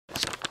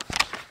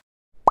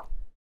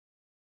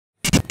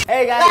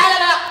Hey guys!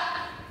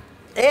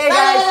 Hey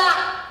guys!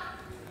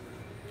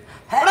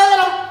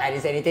 I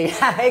didn't say anything.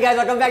 Hey guys,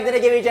 welcome back to the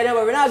gaming channel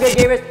where we're not good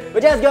gamers,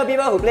 we're just good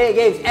people who play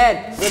games,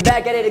 and we're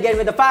back at it again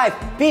with the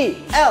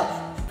 5PL.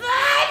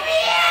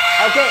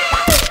 Okay,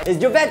 it's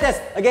Juventus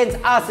against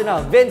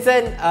Arsenal.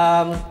 Vincent,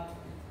 I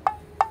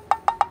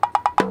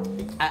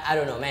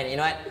don't know, man. You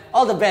know what?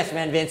 All the best,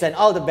 man, Vincent.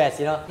 All the best,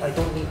 you know? I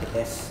don't need the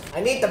best.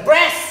 I need the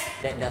breast!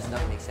 That does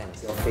not make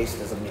sense. Your face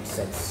doesn't make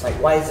sense. Like,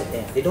 why is it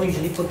there? They don't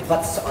usually put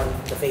butts on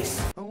the face.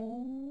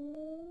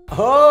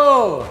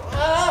 Oh!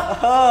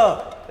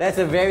 Oh! That's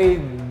a very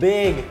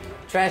big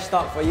trash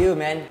talk for you,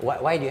 man.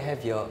 Why do you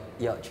have your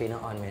trainer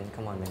on, man?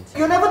 Come on, man.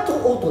 You're never too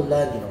old to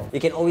learn, you know. You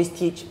can always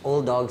teach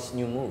old dogs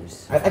new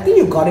moves. I think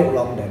you got it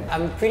wrong then.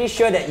 I'm pretty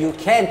sure that you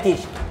can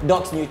teach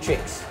dogs new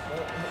tricks.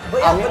 But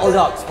yeah, old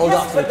dogs new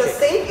but the tricks.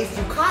 saying is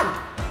you can't.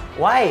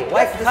 Why?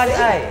 Why That's the can't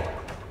saying. I?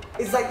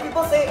 It's like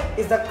people say,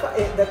 is the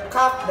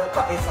cup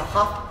is a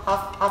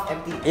half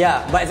empty.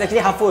 Yeah, but it's actually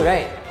half full,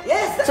 right?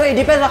 Yes. So it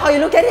depends on how you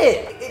look at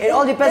it. It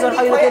all depends on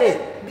how you look at it.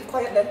 Be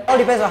quiet then. It all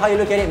depends on how you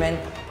look at it, man.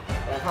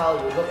 Like how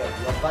you look at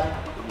your butt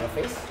in your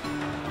face.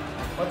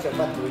 What's your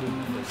butt doing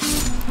in your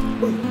face?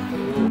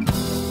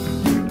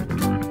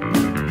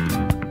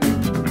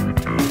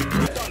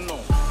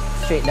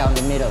 Straight down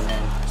the middle, man.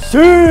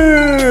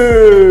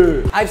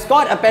 I've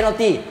scored a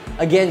penalty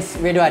against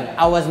Redwan.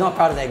 I was not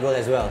proud of that goal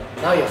as well.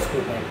 Now you're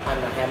screwed, man. I'm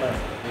the hammer.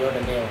 You're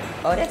the nail.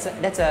 Oh, that's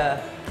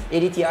a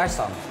ADTR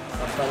song.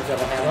 Sometimes you're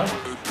the hammer.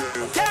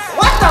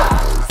 What the?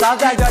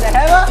 Sometimes you're the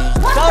hammer.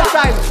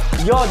 Sometimes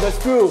you're the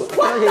screw. I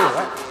can't hear you.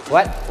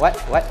 What?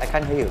 I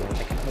can't hear you.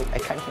 I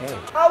can't hear you.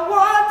 I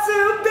want to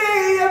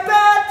be a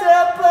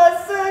better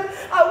person.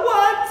 I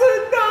want to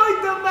know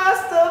the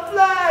master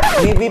plan.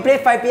 We play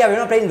 5PM, we're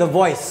not playing The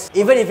Voice.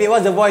 Even if it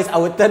was The Voice, I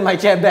would turn my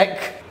chair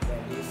back.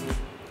 Can you see?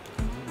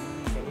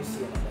 Can you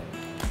see it?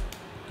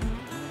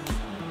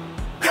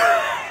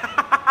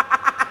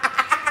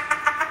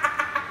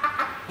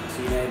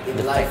 See, man,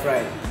 in life,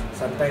 right?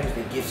 Sometimes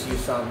they gives you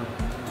some,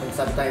 and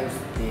sometimes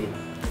they.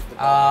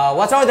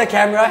 What's wrong with the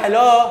camera?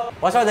 Hello?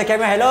 What's wrong with the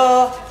camera?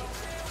 Hello?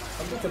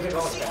 Something's a bit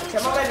wrong with that.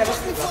 Cameraman never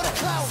sleep last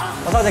time.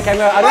 What's wrong with the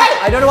camera?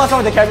 I don't know what's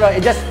wrong with the camera.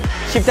 It just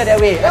shifted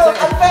that way. That was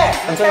unfair.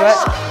 I'm sorry, what?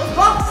 What's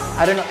wrong?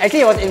 I don't know.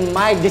 Actually, it was in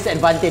my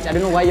disadvantage. I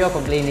don't know why you're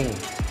complaining.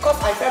 Cause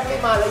I fair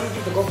play, ma. Let you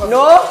need to go first.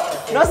 No!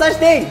 No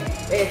such thing!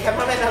 Hey,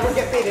 cameraman never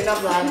get paid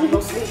enough, lah. No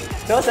sleep.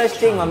 No such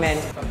thing, my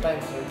man.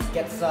 Sometimes you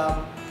get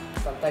some,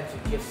 sometimes you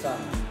give some.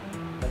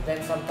 But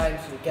then sometimes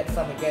you get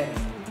some again.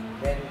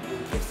 Then you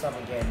give some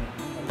again.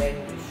 And then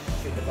you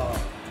shoot the ball.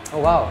 Oh,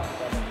 wow.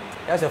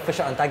 That was your first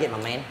shot on target, my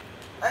man.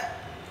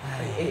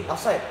 Hey,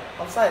 outside.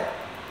 Outside.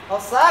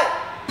 Outside!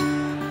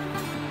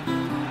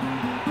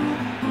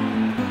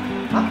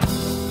 Huh?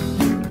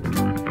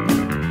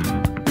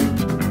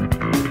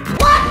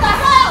 What the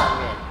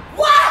hell?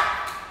 What?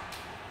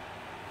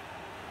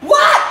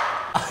 What?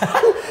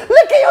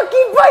 Look at your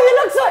keeper, he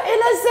looks so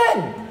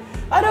innocent.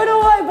 I don't know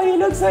why, but he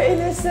looks so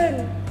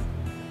innocent.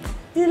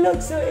 He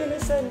looks so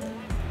innocent.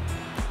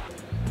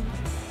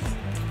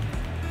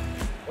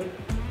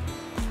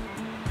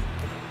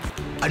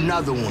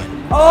 Another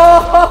one.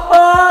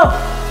 Oh,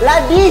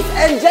 ladies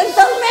and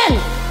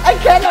gentlemen, I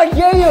cannot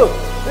hear you.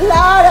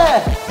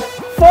 Louder.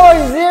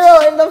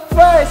 4-0 in the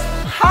first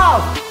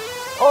half.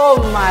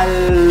 Oh my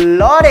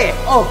lordy.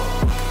 Oh,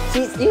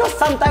 see, you know,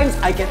 sometimes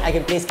I can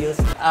play skills.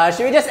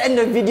 Should we just end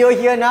the video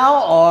here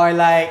now, or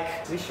like?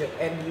 We should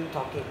end you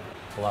talking.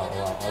 Wow,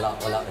 all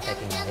out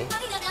attacking now, eh?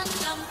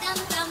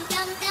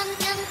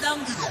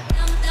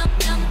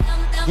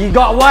 He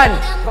got one.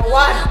 Got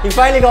one. He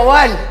finally got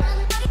one.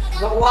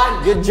 Got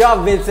one. Good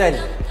job, Vincent.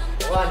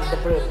 One.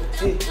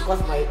 See,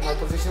 because my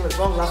position was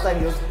wrong last time.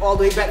 He was all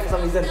the way back for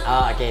some reason.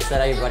 Okay, so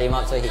now you brought him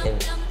up so he can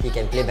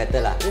play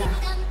better lah. Yeah.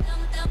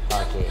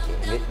 Okay.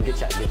 Good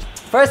shot.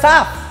 First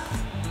half,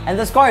 and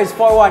the score is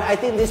 4-1. I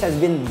think this has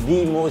been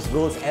the most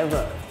goals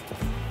ever,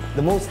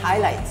 the most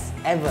highlights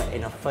ever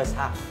in a first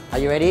half. Are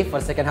you ready for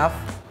the second half?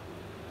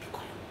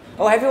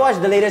 Oh, have you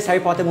watched the latest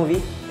Harry Potter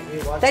movie?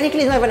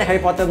 Technically, it's not even a Harry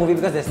Potter movie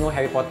because there's no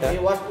Harry Potter. Have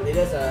you watched the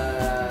latest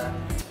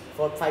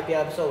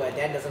 5PM episode where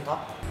Dan doesn't talk?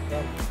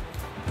 Dan.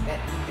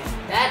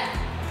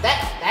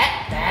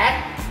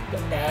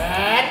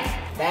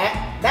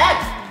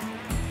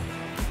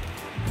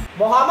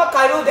 Muhammad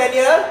Khairul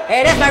Danial.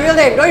 Hey, that's my real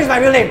name. Don't use my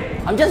real name.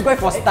 I'm just going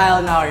for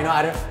style now. You know,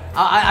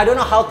 I don't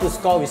know how to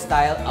score with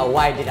style.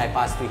 Why did I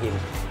pass to him?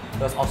 It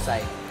was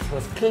offside. It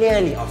was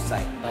clearly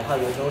offside. Like how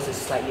your nose is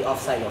slightly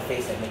offside your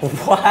face and makes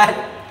What?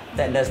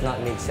 That does not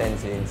make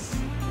sense, Vince.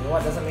 You know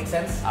what doesn't make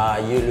sense?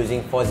 You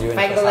losing 4-0 in the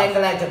first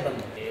Fangle half.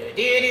 gentlemen.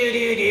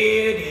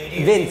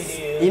 Vince,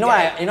 you know what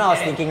I was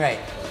thinking, right?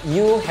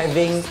 You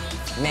having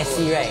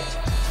Messi, right?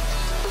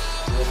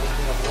 You were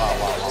thinking of Wow.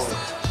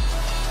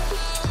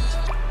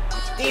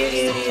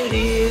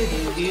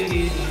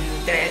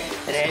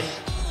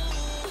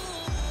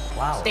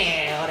 Wow.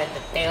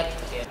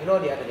 You know,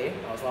 the other day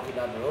I was walking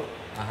down the road.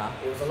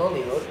 It was a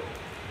lonely road.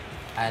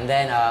 And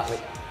then, wait.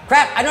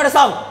 Crap! I know the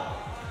song!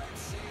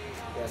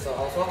 Yeah, so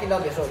I was walking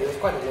down this road. It was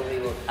quite a lonely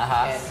road.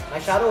 Uh-huh. And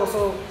my shadow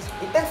also,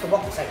 it tends to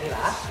walk beside me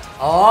lah.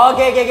 Oh,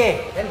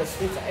 okay. Then the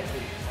streets are empty.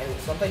 I would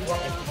sometimes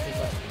walk empty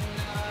streets. Right?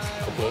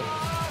 Okay.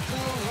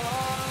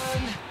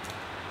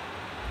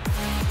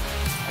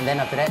 And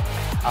then after that,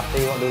 after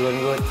you walk the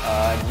lonely road,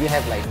 do you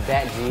have like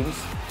bad dreams?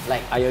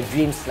 Like, are your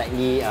dreams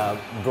slightly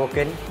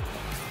broken?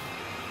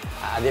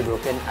 Are they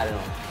broken? I don't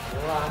know.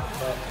 No,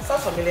 but it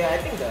sounds familiar.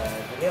 I think the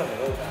name of the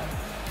road,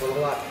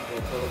 Bolongat,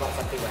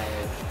 something like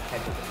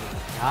that.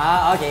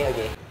 Ah,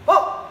 okay.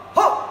 Hop!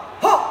 Hop!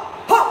 Hop!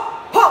 Hop!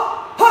 Hop!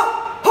 Hop!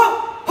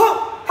 Hop! Hop!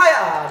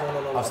 Hiya!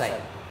 No.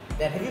 Outside.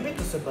 Then have you been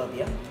to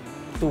suburbia?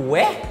 To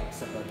where?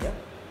 Suburbia?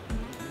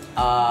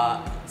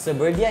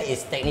 Suburbia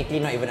is technically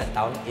not even a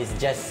town. It's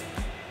just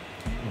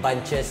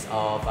bunches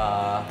of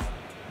oh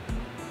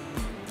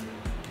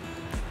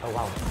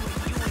wow.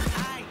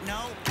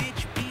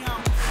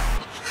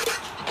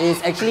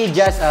 It's actually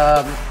just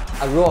a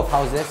row of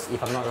houses,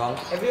 if I'm not wrong.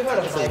 Have you heard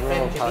of It's my a row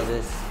friend of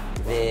houses.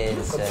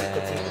 Vincent.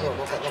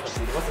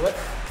 What's the word?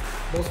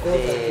 Most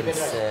goals are given,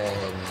 right?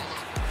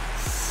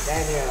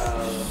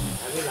 Danial.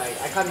 I mean, like,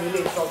 I can't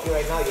really insult you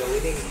right now. You're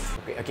winning.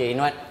 Okay, you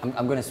know what?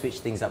 I'm gonna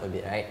switch things up a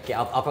bit, right? Okay,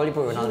 I'll probably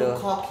put Ronaldo You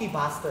cocky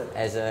bastard.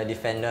 as a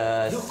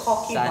defender, You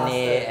cocky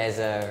Sané bastard. as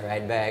a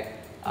right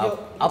back.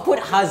 I'll put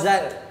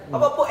Hazard. How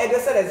about put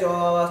Ederson as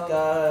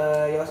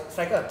your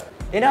striker?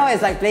 You know,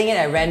 it's like playing it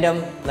at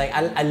random. Like,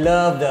 I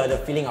love the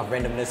feeling of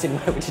randomness in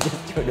why would you just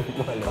throw the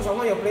ball. Because I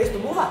want your players to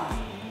move up.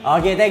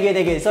 Okay, thank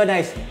you. So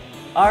nice.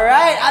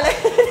 Alright, Alex.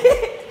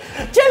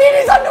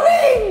 Chelini is on the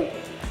wing!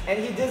 And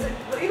he doesn't.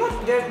 You know,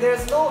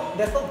 there's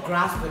no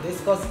grasp with this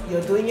because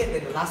you're doing it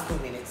in the last 2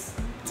 minutes.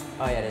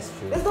 Oh yeah, that's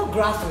true. There's no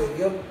grasp with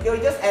it.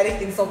 You're just adding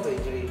insult to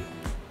injury.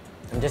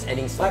 I'm just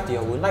adding salt to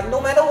your wound. Like,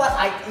 no matter what,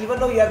 even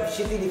though you have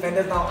shitty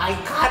defenders now, I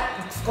can't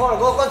score a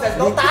goal because there's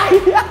no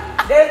time.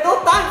 There's no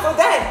time for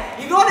that.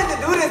 If you wanted to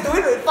do this, do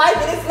it with 5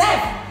 minutes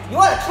left. You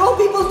want to throw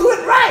people, do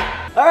it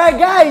right. Alright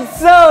guys,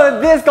 so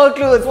this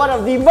concludes one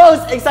of the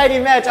most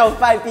exciting match of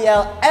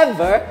 5PL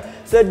ever.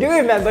 So do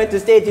remember to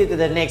stay tuned to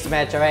the next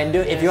match, alright? And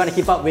if you want to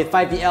keep up with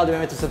 5PL, do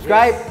remember to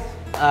subscribe,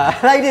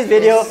 like this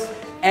video,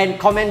 and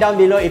comment down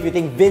below if you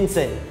think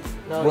Vincent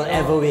will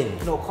ever win.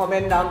 No,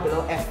 comment down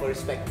below F for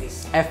respect,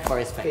 please. F for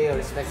respect. Pay your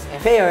respects.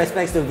 F. Pay your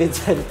respects to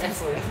Vincent. F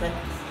for respect.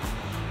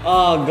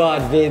 Oh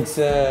God,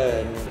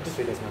 Vincent. I just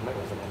realized my mic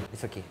was on.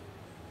 It's okay.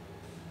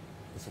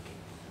 It's okay.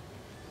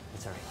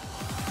 It's alright.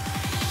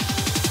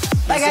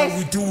 Bye guys. That's how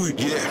we do it,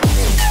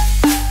 yeah.